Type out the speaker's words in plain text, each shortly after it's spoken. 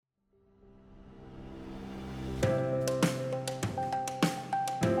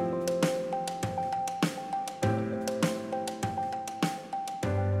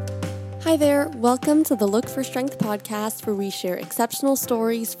Hi there, welcome to the Look for Strength podcast, where we share exceptional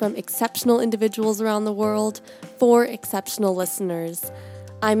stories from exceptional individuals around the world for exceptional listeners.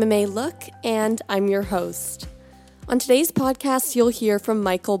 I'm May Look, and I'm your host. On today's podcast, you'll hear from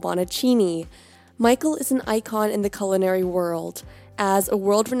Michael Bonacini. Michael is an icon in the culinary world. As a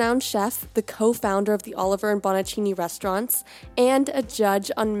world-renowned chef, the co-founder of the Oliver Bonacini Restaurants, and a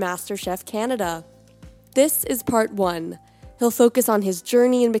judge on MasterChef Canada. This is part 1. He'll focus on his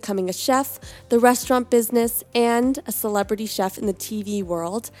journey in becoming a chef, the restaurant business, and a celebrity chef in the TV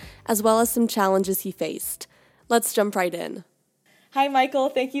world, as well as some challenges he faced. Let's jump right in. Hi, Michael.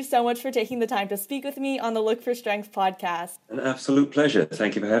 Thank you so much for taking the time to speak with me on the Look for Strength podcast. An absolute pleasure.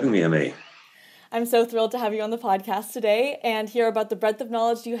 Thank you for having me, Amy. I'm so thrilled to have you on the podcast today and hear about the breadth of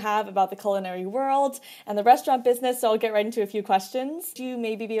knowledge you have about the culinary world and the restaurant business, so I'll get right into a few questions. Do you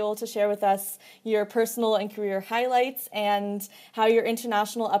maybe be able to share with us your personal and career highlights and how your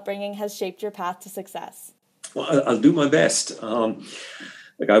international upbringing has shaped your path to success? Well, I'll do my best.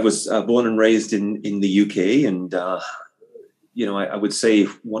 I was born and raised in the UK, and I would say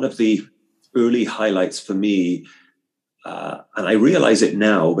one of the early highlights for me, and I realize it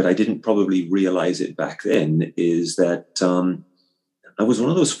now, but I didn't probably realize it back then, is that I was one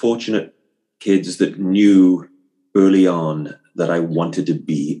of those fortunate kids that knew early on that I wanted to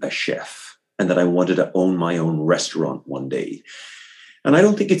be a chef and that I wanted to own my own restaurant one day. And I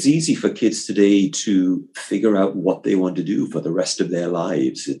don't think it's easy for kids today to figure out what they want to do for the rest of their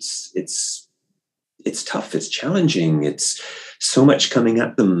lives. It's tough. It's challenging. It's so much coming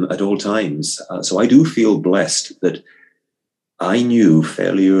at them at all times. So I do feel blessed that I knew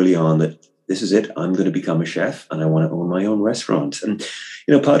fairly early on that this is it. I'm going to become a chef and I want to own my own restaurant. And,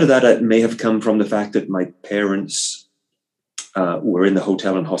 part of that may have come from the fact that my parents were in the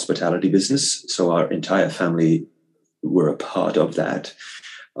hotel and hospitality business. So our entire family were a part of that.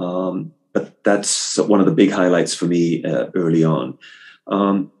 But that's one of the big highlights for me early on.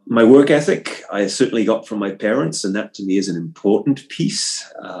 My work ethic, I certainly got from my parents, and that to me is an important piece.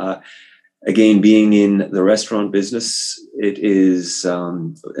 Again, being in the restaurant business, it is,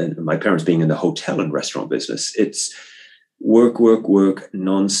 and my parents being in the hotel and restaurant business, it's work,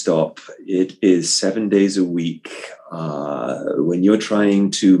 nonstop. It is 7 days a week. When you're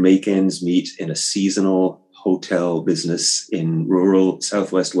trying to make ends meet in a seasonal hotel business in rural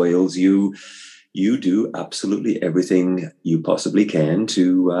Southwest Wales, you do absolutely everything you possibly can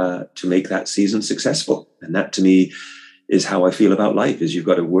to make that season successful. And that to me is how I feel about life, is you've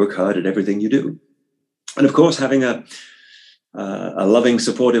got to work hard at everything you do. And of course, having a loving,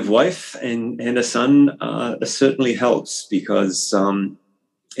 supportive wife and a son certainly helps, because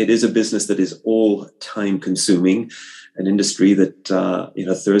it is a business that is all time consuming, an industry that,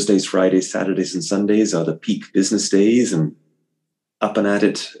 Thursdays, Fridays, Saturdays, and Sundays are the peak business days, and up and at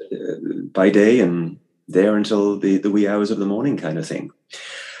it by day and there until the wee hours of the morning kind of thing.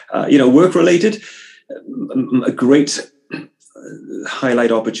 Work related, a great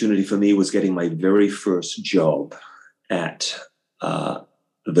highlight opportunity for me was getting my very first job at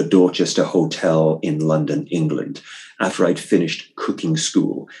the Dorchester Hotel in London, England, after I'd finished cooking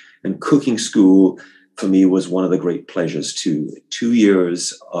school. And cooking school for me was one of the great pleasures too. 2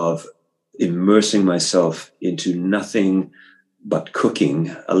 years of immersing myself into nothing but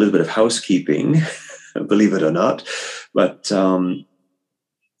cooking, a little bit of housekeeping, believe it or not, but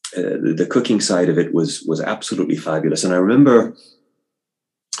the cooking side of it was absolutely fabulous. And I remember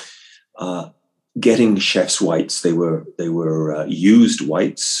getting chef's whites. They were used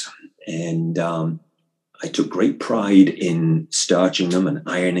whites, and I took great pride in starching them and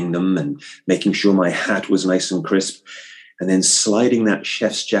ironing them and making sure my hat was nice and crisp, and then sliding that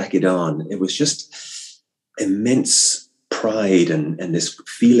chef's jacket on. It was just immense pride and this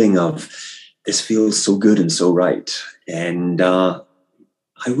feeling of, this feels so good and so right. And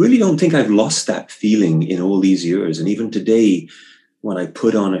I really don't think I've lost that feeling in all these years. And even today, when I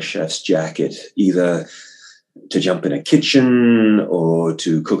put on a chef's jacket, either to jump in a kitchen or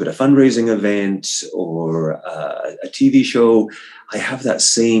to cook at a fundraising event or a TV show, I have that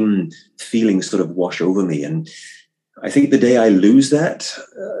same feeling sort of wash over me. And I think the day I lose that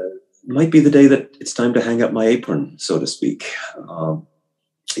might be the day that it's time to hang up my apron, so to speak.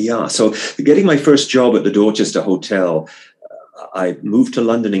 So getting my first job at the Dorchester Hotel, I moved to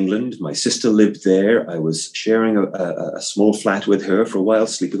London, England. My sister lived there. I was sharing a small flat with her for a while,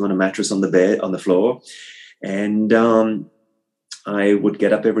 sleeping on a mattress on the floor. And I would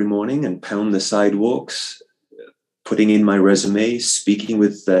get up every morning and pound the sidewalks, putting in my resume, speaking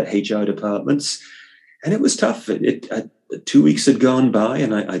with HR departments. And it was tough. 2 weeks had gone by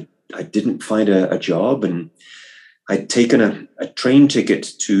and I didn't find a job. And I'd taken a train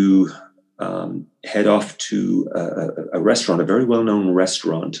ticket to head off to a restaurant, a very well-known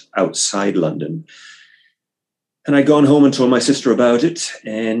restaurant outside London. And I'd gone home and told my sister about it.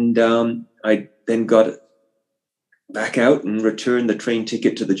 And I then got back out and returned the train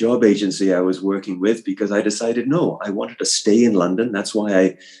ticket to the job agency I was working with, because I decided, no, I wanted to stay in London. That's why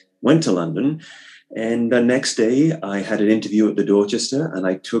I went to London. And the next day I had an interview at the Dorchester, and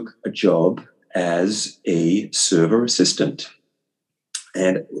I took a job as a server assistant,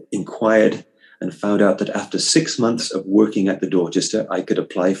 and inquired and found out that after 6 months of working at the Dorchester, I could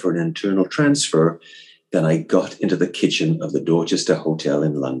apply for an internal transfer. Then I got into the kitchen of the Dorchester Hotel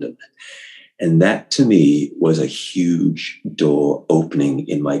in London. And that, to me, was a huge door opening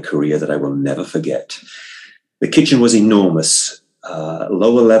in my career that I will never forget. The kitchen was enormous.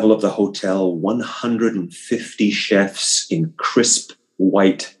 Lower level of the hotel, 150 chefs in crisp,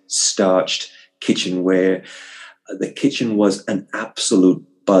 white, starched kitchenware. The kitchen was an absolute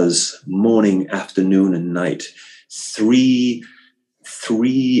buzz, morning, afternoon, and night. Three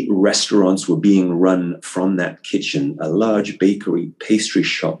restaurants were being run from that kitchen: a large bakery, pastry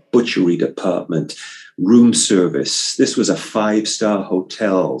shop, butchery department, room service. This was a 5-star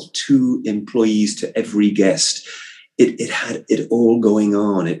hotel, 2 employees to every guest. It had it all going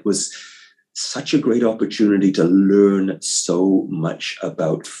on. It was such a great opportunity to learn so much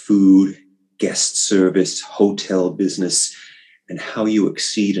about food, guest service, hotel business, and how you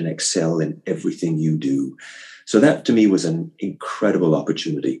exceed and excel in everything you do. So that, to me, was an incredible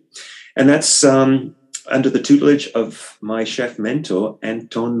opportunity. And that's under the tutelage of my chef mentor,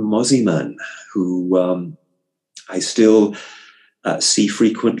 Anton Mosiman, who I still see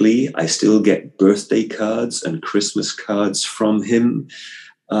frequently. I still get birthday cards and Christmas cards from him.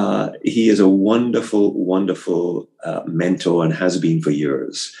 He is a wonderful, wonderful mentor, and has been for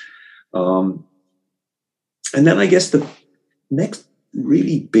years. And then I guess the next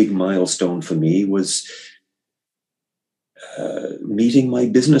really big milestone for me was meeting my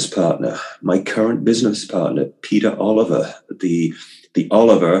business partner, my current business partner, Peter Oliver, the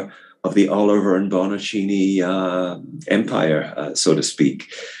Oliver of the Oliver and Bonacini empire, so to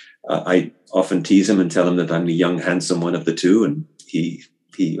speak. I often tease him and tell him that I'm the young, handsome one of the two, and he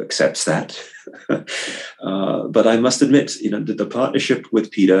accepts that. But I must admit, that the partnership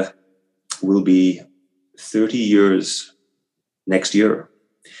with Peter will be 30 years next year.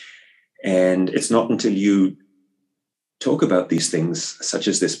 And it's not until you talk about these things, such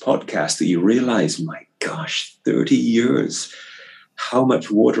as this podcast, that you realize, my gosh, 30 years, how much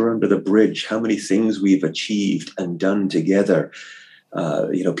water under the bridge, how many things we've achieved and done together.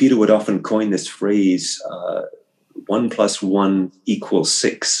 Peter would often coin this phrase, 1 + 1 =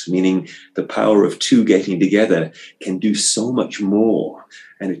 6, meaning the power of 2 getting together can do so much more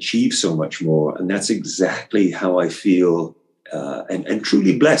and achieve so much more. And that's exactly how I feel, and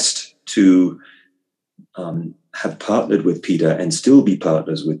truly blessed to have partnered with Peter and still be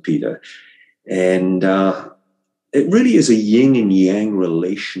partners with Peter. And it really is a yin and yang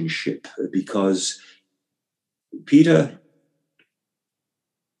relationship, because Peter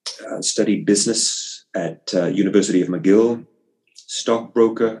studied business at University of McGill,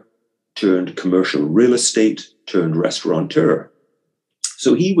 stockbroker turned commercial real estate turned restaurateur.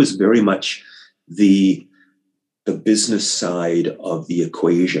 So he was very much the business side of the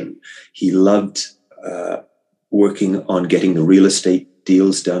equation. He loved working on getting the real estate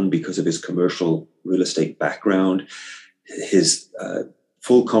deals done because of his commercial real estate background, his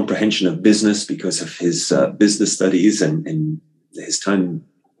full comprehension of business because of his business studies and his time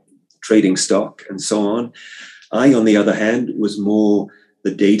trading stock and so on. I, on the other hand, was more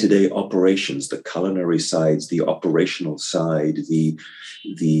the day-to-day operations, the culinary sides, the operational side, the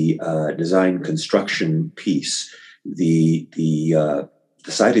design construction piece, the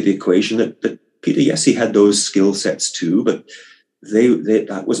side of the equation that Peter, yes, he had those skill sets too, but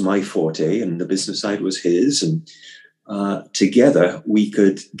that was my forte, and the business side was his. And together we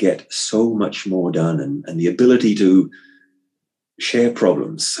could get so much more done, and the ability to share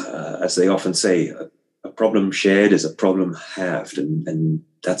problems, as they often say, a problem shared is a problem halved, and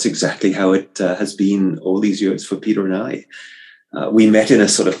that's exactly how it has been all these years for Peter and I. We met in a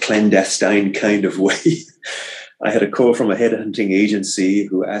sort of clandestine kind of way. I had a call from a headhunting agency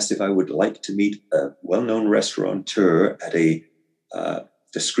who asked if I would like to meet a well-known restaurateur at a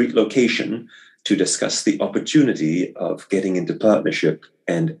discrete location to discuss the opportunity of getting into partnership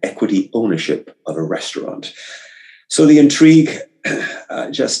and equity ownership of a restaurant. So the intrigue,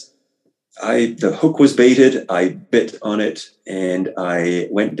 the hook was baited. I bit on it, and I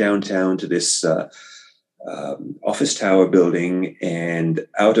went downtown to this office tower building, and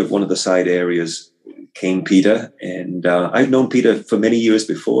out of one of the side areas came Peter. And I've known Peter for many years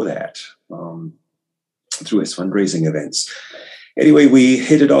before that. through his fundraising events. Anyway, we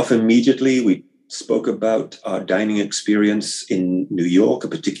hit it off immediately. We spoke about our dining experience in New York, a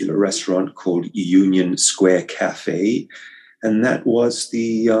particular restaurant called Union Square Cafe. And that was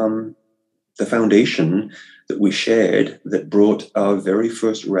the foundation that we shared that brought our very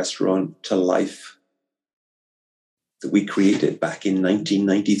first restaurant to life that we created back in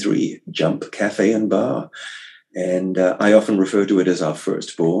 1993, Jump Cafe and Bar. And I often refer to it as our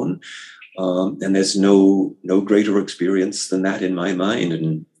firstborn. And there's no greater experience than that in my mind.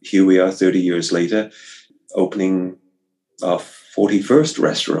 And here we are 30 years later, opening our 41st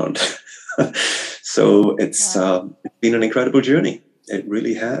restaurant. So it's been an incredible journey. It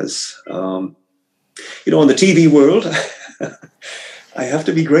really has. On the TV world, I have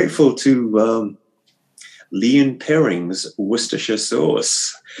to be grateful to Leon Perring's Worcestershire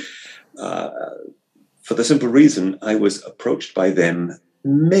sauce. For the simple reason, I was approached by them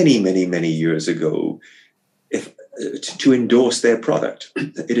many, many, many years ago to endorse their product.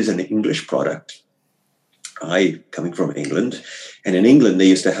 It is an English product. I, coming from England, and in England, they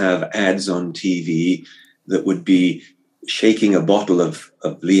used to have ads on TV that would be shaking a bottle of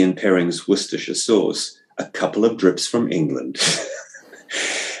Leon Perring's Worcestershire sauce, a couple of drips from England,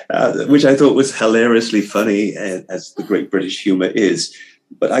 which I thought was hilariously funny, as the great British humor is.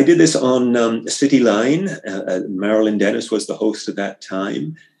 But I did this on City Line. Marilyn Dennis was the host at that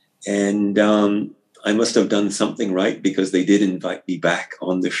time. And I must have done something right because they did invite me back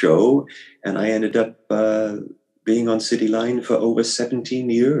on the show. And I ended up being on City Line for over 17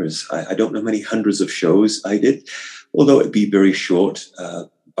 years. I don't know how many hundreds of shows I did, although it'd be very short,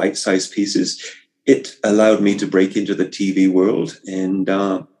 bite-sized pieces. It allowed me to break into the TV world. And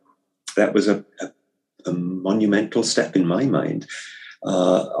that was a monumental step in my mind.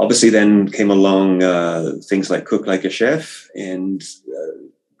 Obviously, then came along things like Cook Like a Chef and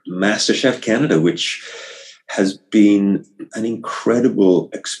MasterChef Canada, which has been an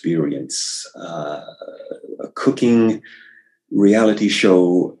incredible experience. A cooking reality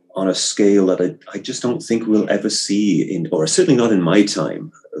show on a scale that I just don't think we'll ever see, or certainly not in my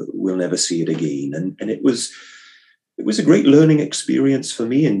time. We'll never see it again. And it was a great learning experience for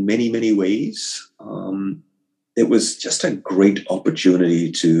me in many, many ways. It was just a great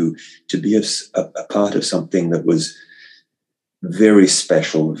opportunity to be a part of something that was very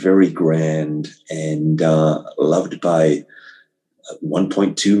special, very grand, and loved by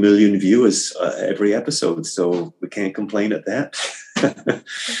 1.2 million viewers every episode. So we can't complain at that.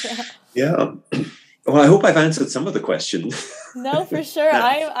 Yeah. Well, I hope I've answered some of the questions. No, for sure.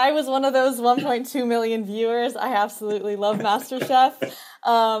 I was one of those 1.2 million viewers. I absolutely love MasterChef.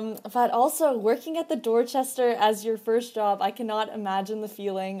 But also working at the Dorchester as your first job, I cannot imagine the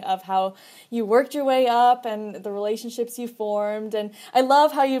feeling of how you worked your way up and the relationships you formed. And I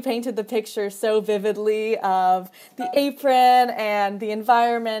love how you painted the picture so vividly of the apron and the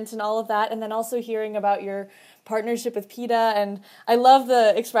environment and all of that. And then also hearing about your partnership with PETA. And I love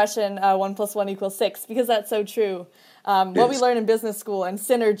the expression 1 + 1 = 6 because that's so true. What we learn in business school and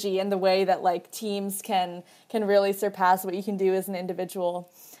synergy and the way that like teams can really surpass what you can do as an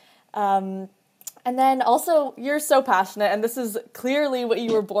individual. And then also you're so passionate, and this is clearly what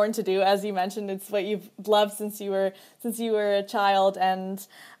you were born to do. As you mentioned, it's what you've loved since you were a child, and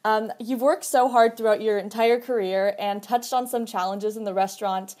you've worked so hard throughout your entire career and touched on some challenges in the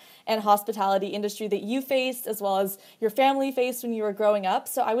restaurant and hospitality industry that you faced as well as your family faced when you were growing up.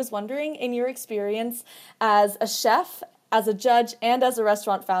 So I was wondering, in your experience as a chef, as a judge, and as a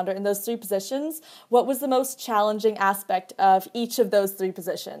restaurant founder in those three positions, what was the most challenging aspect of each of those three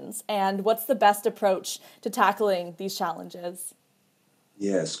positions? And what's the best approach to tackling these challenges?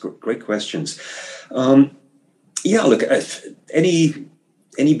 Yes, great questions. Look,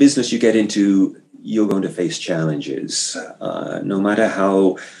 any business you get into, you're going to face challenges. No matter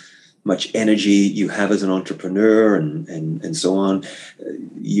how much energy you have as an entrepreneur and so on,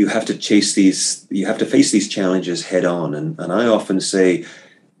 you have to face these challenges head on. And I often say,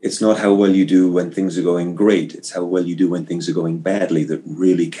 it's not how well you do when things are going great, it's how well you do when things are going badly that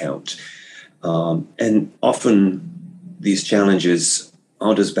really count. And often these challenges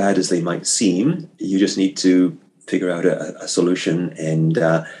aren't as bad as they might seem. You just need to figure out a solution and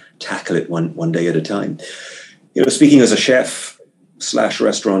tackle it one day at a time. Speaking as a chef /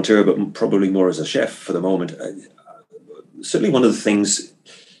 restaurateur, but probably more as a chef for the moment, certainly one of the things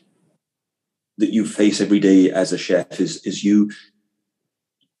that you face every day as a chef is you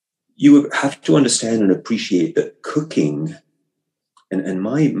have to understand and appreciate that cooking, and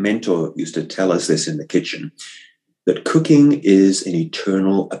my mentor used to tell us this in the kitchen, that cooking is an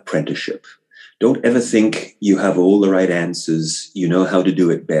eternal apprenticeship. Don't ever think you have all the right answers. You know how to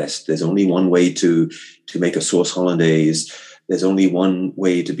do it best. There's only one way to make a sauce hollandaise. There's only one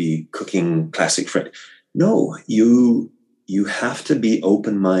way to be cooking classic French. No, you have to be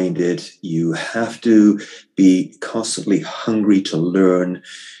open-minded. You have to be constantly hungry to learn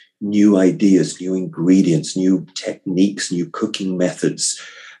new ideas, new ingredients, new techniques, new cooking methods.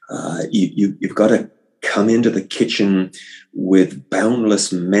 You've got to come into the kitchen with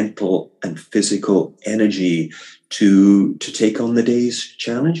boundless mental and physical energy to take on the day's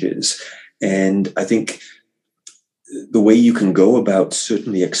challenges. And I think the way you can go about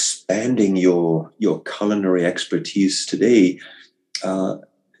certainly expanding your culinary expertise today,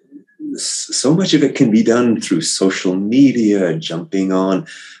 so much of it can be done through social media, jumping on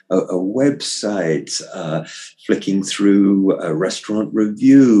a website, flicking through restaurant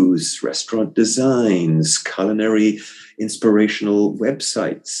reviews, restaurant designs, culinary inspirational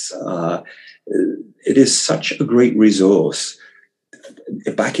websites. It is such a great resource.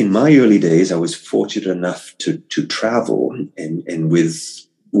 Back in my early days, I was fortunate enough to travel, and with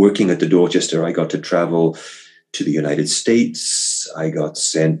working at the Dorchester, I got to travel to the United States. I got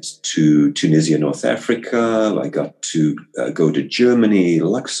sent to Tunisia, North Africa. I got to go to Germany,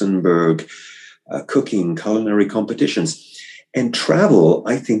 Luxembourg, cooking, culinary competitions. And travel,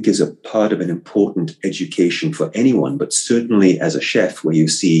 I think, is a part of an important education for anyone, but certainly as a chef, where you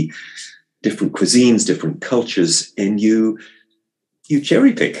see different cuisines, different cultures, and you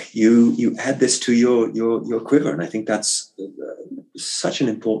cherry pick, you add this to your quiver. And I think that's such an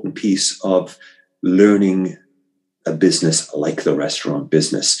important piece of learning a business like the restaurant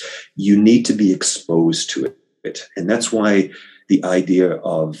business. You need to be exposed to it. And that's why the idea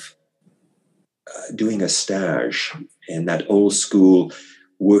of doing a stage and that old school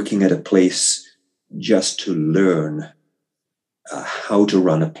working at a place just to learn how to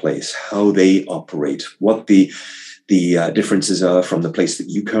run a place, how they operate, what the differences are from the place that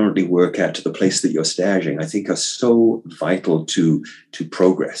you currently work at to the place that you're staging, I think are so vital to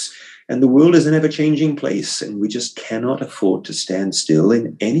progress. And the world is an ever-changing place, and we just cannot afford to stand still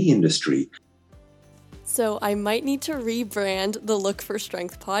in any industry. So I might need to rebrand the Look for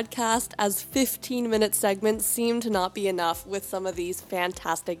Strength podcast, as 15-minute segments seem to not be enough with some of these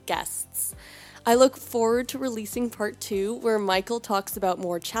fantastic guests. I look forward to releasing part 2, where Michael talks about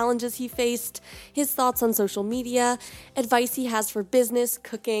more challenges he faced, his thoughts on social media, advice he has for business,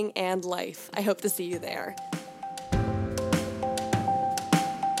 cooking, and life. I hope to see you there.